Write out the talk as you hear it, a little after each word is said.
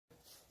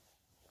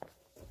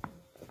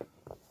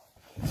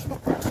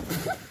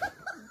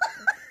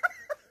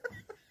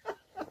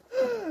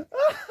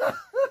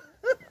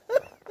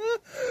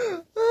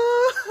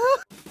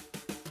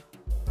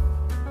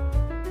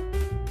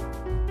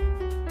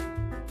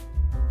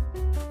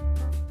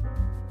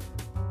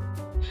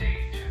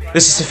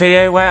This is a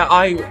video where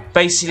I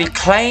basically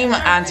claim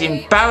and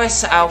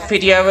embarrass our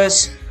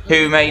videoers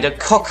who made a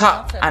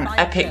cock-up and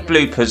epic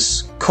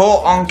bloopers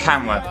caught on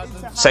camera.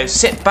 So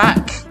sit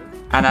back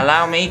and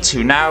allow me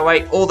to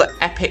narrate all the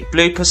epic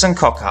bloopers and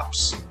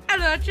cock-ups.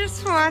 And I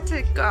just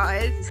farted,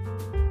 guys.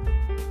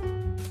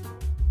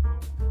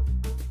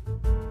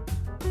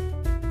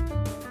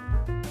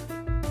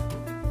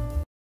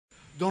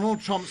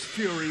 Donald Trump's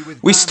fury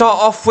with we start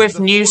off with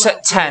news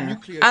at 10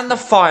 and the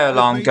fire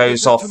alarm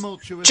goes off.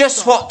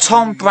 Just what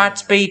Tom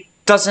Bradby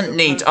doesn't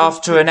need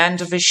after an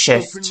end of his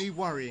shift. openly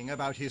worrying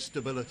about his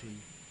stability.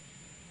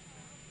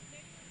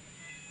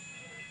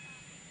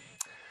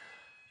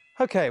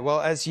 Okay, well,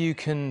 as you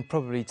can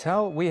probably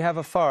tell, we have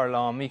a fire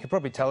alarm. You could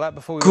probably tell that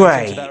before we Great.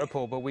 went into that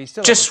report, but we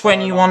still Just have a fire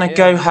when you alarm want to here.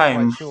 go I'm not quite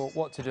home. sure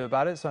what to do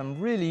about it, so I'm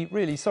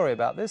really sorry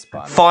about this.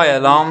 But Fire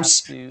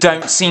alarms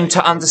don't seem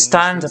to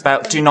understand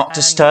about do not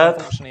disturb.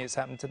 Unfortunately, it's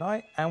happened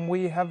tonight, and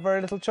we have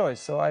very little choice.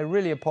 So I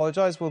really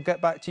apologise. We'll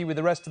get back to you with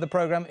the rest of the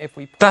programme if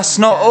we. That's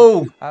not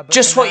all.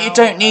 Just what you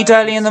don't need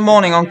early in the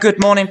morning on Good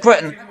Morning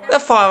Britain. The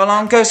fire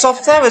alarm goes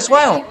off there as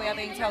well. We are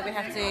being told we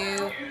have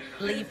to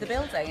leave the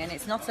building, and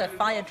it's not a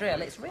fire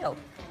drill, it's real.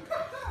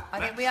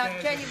 I think we are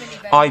genuinely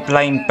very I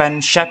blame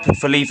Ben Shepherd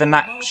for leaving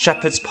that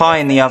shepherd's pie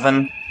in the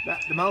oven.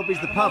 The Mulberry's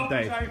the pub,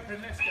 Dave.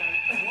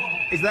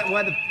 Is that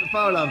why the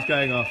fire alarm's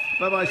going off?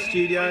 Bye-bye,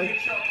 studio.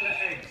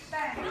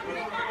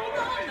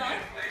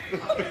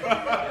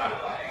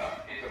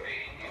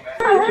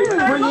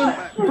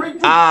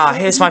 Ah,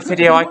 here's my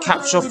video I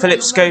captured of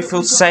Philip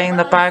Schofield saying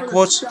the bag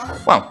was,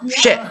 well,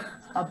 shit.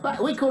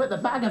 We call it the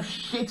bag of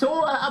shit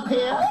all up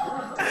here.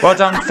 Well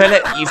done,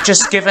 Philip. You've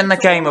just given the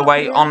game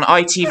away on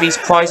ITV's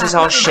Prizes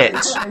Are Shit.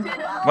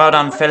 Well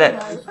done,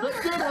 Philip.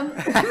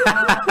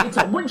 It's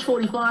a winch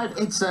 45.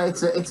 It's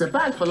a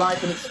bag for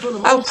life, and it's full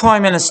of. Our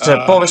Prime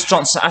Minister Boris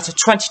Johnson at a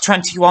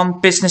 2021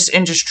 business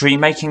industry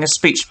making a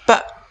speech,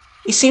 but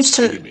he seems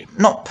to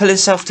not pull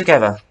himself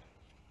together.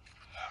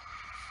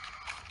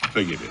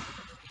 Forgive him.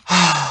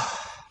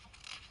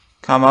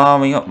 Come on,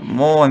 we got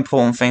more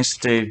important things to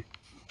do.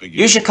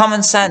 Use your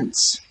common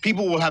sense.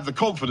 People will have the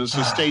confidence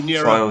to stay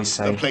nearer what I always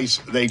say. the place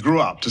they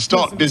grew up, to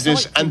start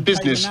business and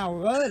business.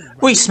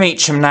 We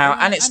Meacham now,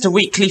 and it's the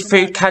weekly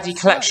food caddy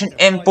collection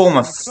in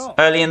Bournemouth.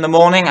 Early in the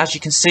morning, as you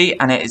can see,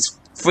 and it is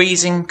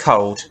freezing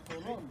cold.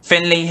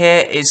 Finley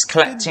here is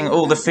collecting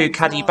all the food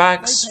caddy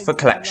bags for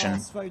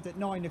collection.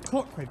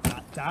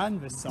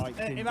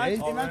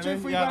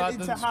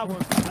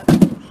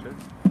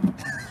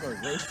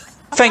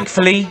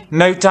 Thankfully,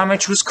 no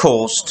damage was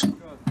caused.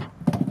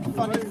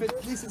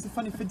 This is a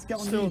funny thing to get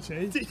on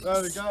YouTube.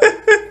 There we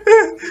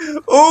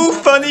go. All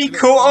funny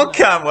caught on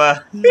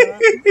camera.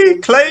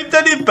 Claimed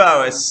and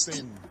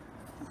embarrassed.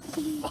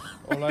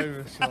 All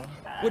over, so.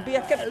 Would be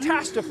a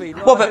catastrophe.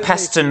 Robert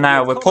Peston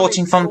now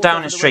reporting from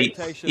Downing Street.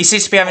 He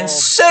seems to be having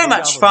so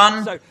much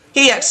fun,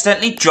 he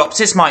accidentally drops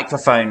his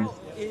microphone.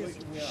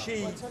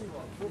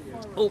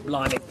 Oh,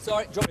 blimey.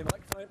 Sorry, drop your microphone.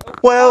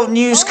 Well,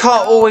 news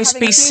can't always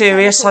be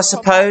serious, I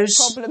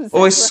suppose.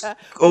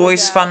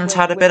 Always fun to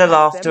have a bit of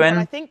laughter in.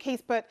 I think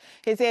he's put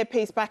his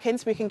earpiece back in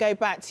so we can go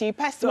back to you.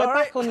 Peston, we're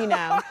back on you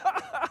now.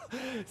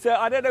 So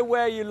I don't know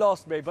where you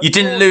lost me. But You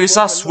didn't lose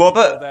us,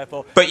 Robert,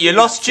 but you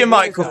lost your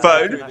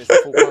microphone.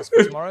 The forecast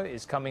for tomorrow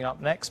is coming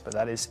up next, but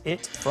that is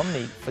it from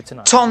me for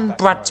tonight. Tom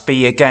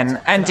Bradby again,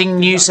 ending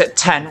news at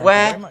 10,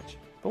 where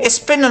it's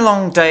been a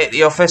long day at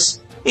the office.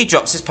 He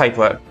drops his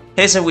paperwork.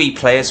 Here's a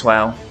replay as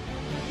well.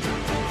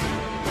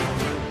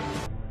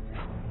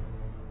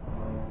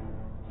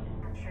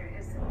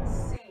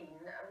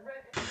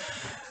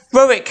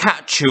 Rohit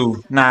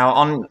Kachu now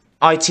on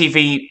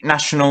ITV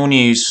National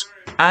News.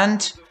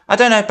 And I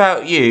don't know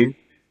about you,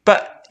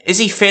 but is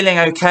he feeling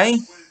okay?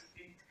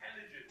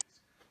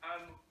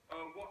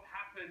 What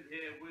happened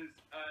here was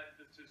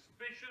the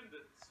suspicion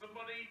that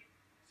somebody,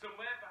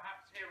 somewhere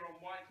perhaps here on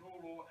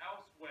Whitehall or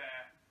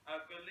elsewhere,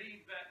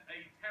 believed that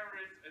a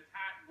terrorist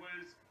attack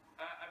was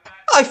about...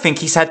 I think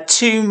he's had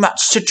too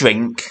much to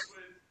drink.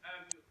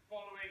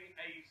 Following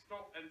a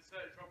stop and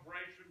search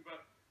operation,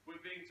 but we're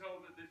being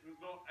told that this was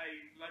not a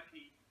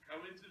lucky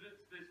coincidence.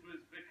 This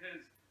was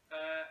because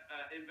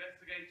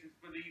investigators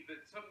believe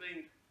that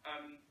something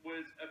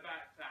was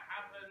about to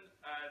happen.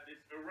 This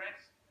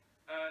arrest,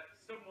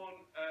 someone...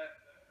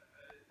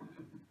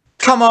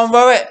 Come on,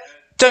 Rohit.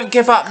 Don't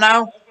give up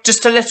now.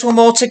 Just a little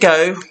more to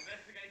go.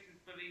 Investigators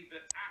believe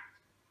that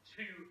act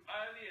too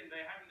early and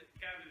they haven't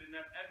gathered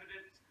enough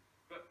evidence,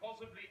 but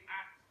possibly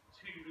act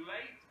too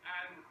late,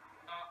 and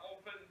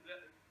often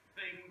that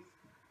things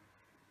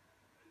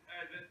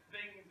are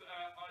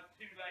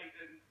too late,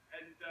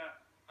 and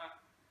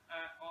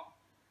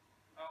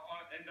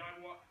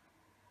I want.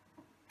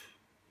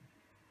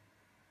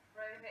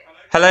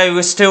 Hello,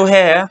 we're still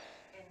here.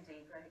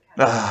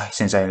 Ah, he's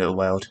in his own little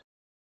world.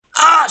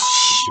 Ah,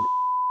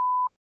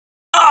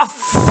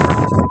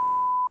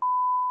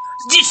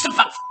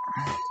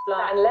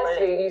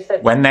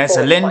 When there's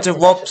a Linda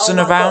Robson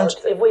around,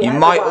 you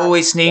might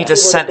always need a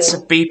sense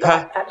of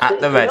beeper at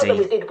the ready.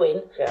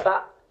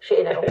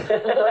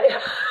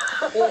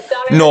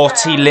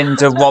 Naughty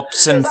Linda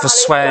Robson for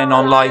swearing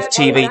on live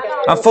TV.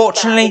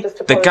 Unfortunately,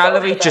 the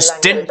gallery just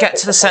didn't get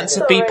to the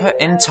censor beeper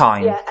in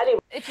time.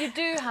 If you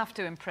do have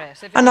to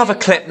impress... Another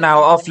clip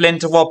now of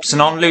Linda Robson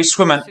on Loose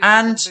Women,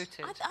 and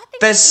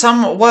there's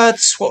some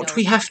words what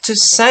we have to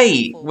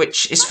say,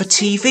 which is for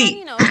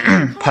TV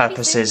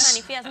purposes.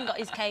 If he hasn't got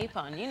his cape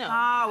on, you know. Oh,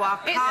 I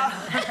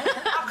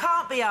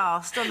can't be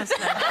arsed,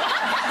 honestly.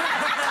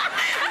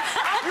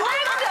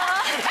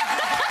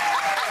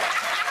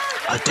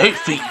 I don't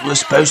think you were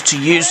supposed to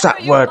use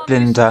that word,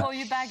 Linda.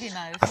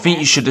 I think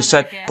you should have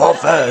said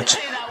bothered.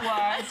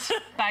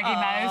 Baggy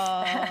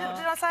mouth.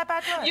 Did I say a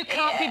bad word? You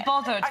can't be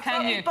bothered,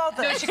 can you? No,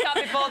 she can't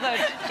be bothered.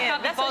 She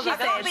can't be bothered.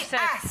 Can't be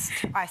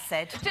asked, I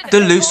said. The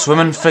Loose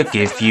Women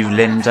forgive you,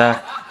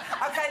 Linda.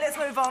 Okay, let's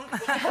move on.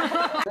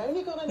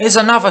 Here's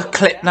another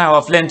clip now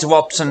of Linda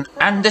Robson,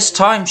 and this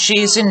time she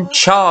is in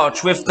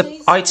charge with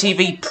the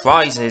ITV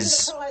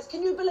prizes.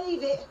 Can you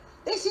believe it?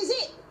 This is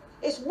it.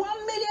 It's £1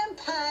 million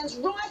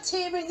right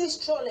here in this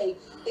trolley.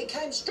 It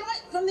came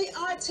straight from the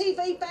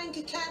ITV bank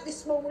account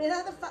this morning.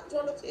 How the fuck do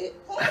I look at it?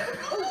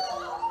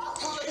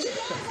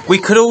 We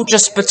could all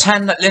just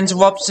pretend that Linda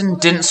Robson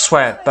didn't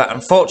swear, but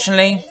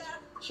unfortunately,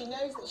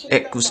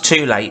 it was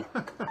too late.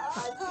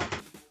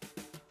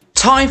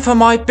 Time for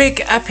my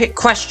big epic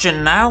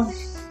question now.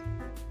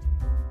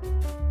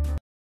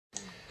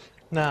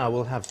 Now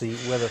we'll have the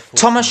weather.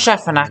 Thomas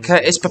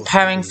Schaffernacker is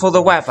preparing for the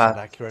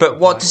weather, but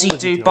what does he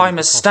do by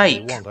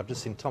mistake? I've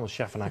just seen Thomas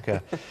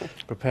Schaffernacker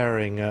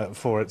preparing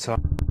for it. So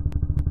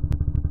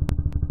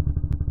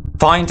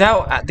find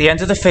out at the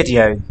end of the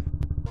video.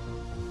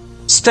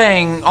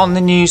 Staying on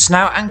the news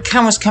now, and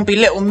cameras can be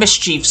little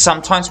mischief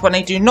sometimes when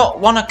they do not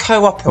want to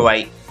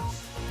cooperate.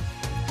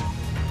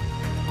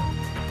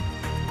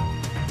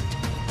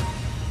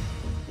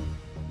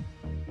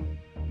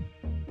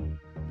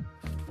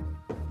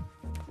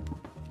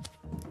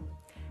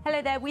 Hello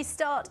there, we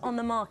start on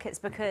the markets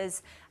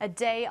because a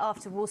day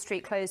after Wall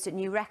Street closed at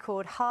new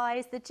record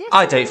highs,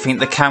 I don't think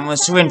the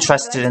cameras are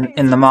interested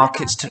in the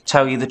markets, to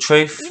tell you the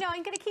truth. You know,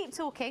 I'm going to keep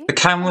talking. The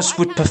cameras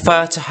would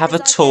prefer to have a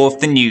tour of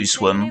the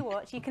newsroom. You know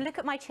what? You can look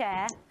at my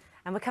chair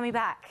and we're coming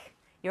back.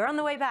 You're on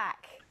the way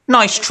back.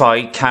 Nice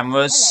try,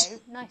 cameras.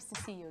 Hello, nice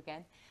to see you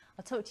again.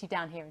 I'll talk to you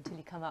down here until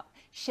you come up.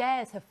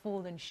 Shares have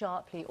fallen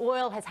sharply.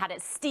 Oil has had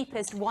its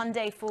steepest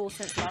one-day fall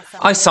since last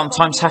summer. I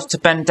sometimes have to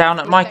bend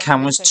down at my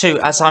cameras too,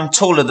 as I'm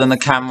taller than the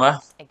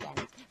camera.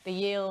 Again. The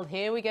yield,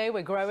 here we go,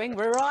 we're growing,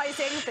 we're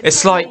rising.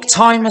 It's like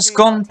time has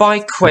gone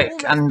by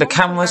quick and the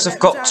cameras have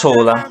got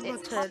taller.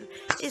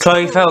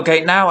 Chloe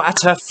Felgate now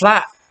at her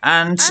flat,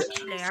 and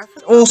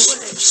all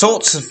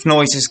sorts of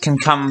noises can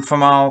come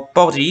from our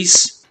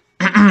bodies.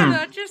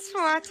 I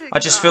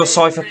just feel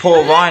sorry for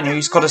poor Ryan,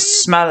 who's got to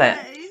smell it.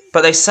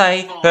 But they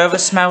say, whoever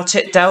smelt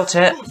it, dealt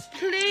it.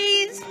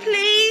 Please,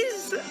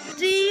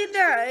 do you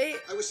know? I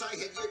wish I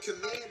had your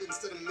command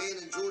instead of man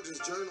in George's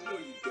journal. No,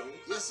 you don't.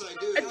 Yes, I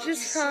do. I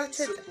just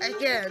farted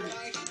again.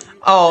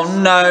 Oh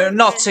no,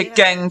 not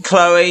again,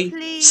 Chloe.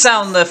 Please,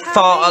 sound the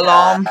fart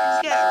alarm.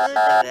 Get rid of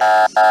it.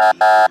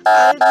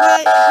 I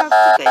might have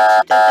to go to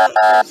the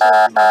doctor's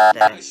on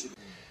Monday.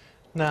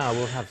 now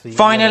we'll have the.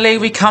 Finally,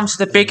 we come to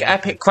the big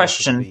epic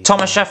question.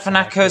 Thomas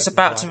Schaffernacker is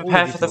about to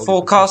prepare for the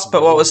forecast,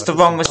 but what was the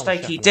wrong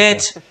mistake he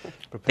did?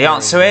 The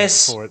answer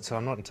is,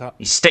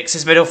 he sticks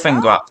his middle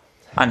finger up.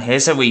 And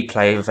here's a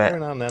replay of it. Every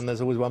now and then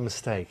there's always one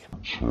mistake.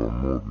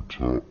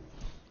 And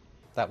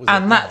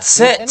that's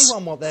it.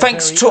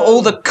 Thanks to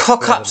all the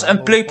cock-ups and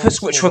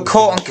bloopers which were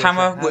caught on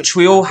camera, which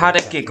we all had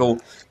a giggle.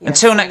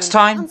 Until next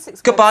time,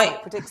 goodbye.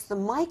 Predicts the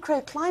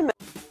microclimate.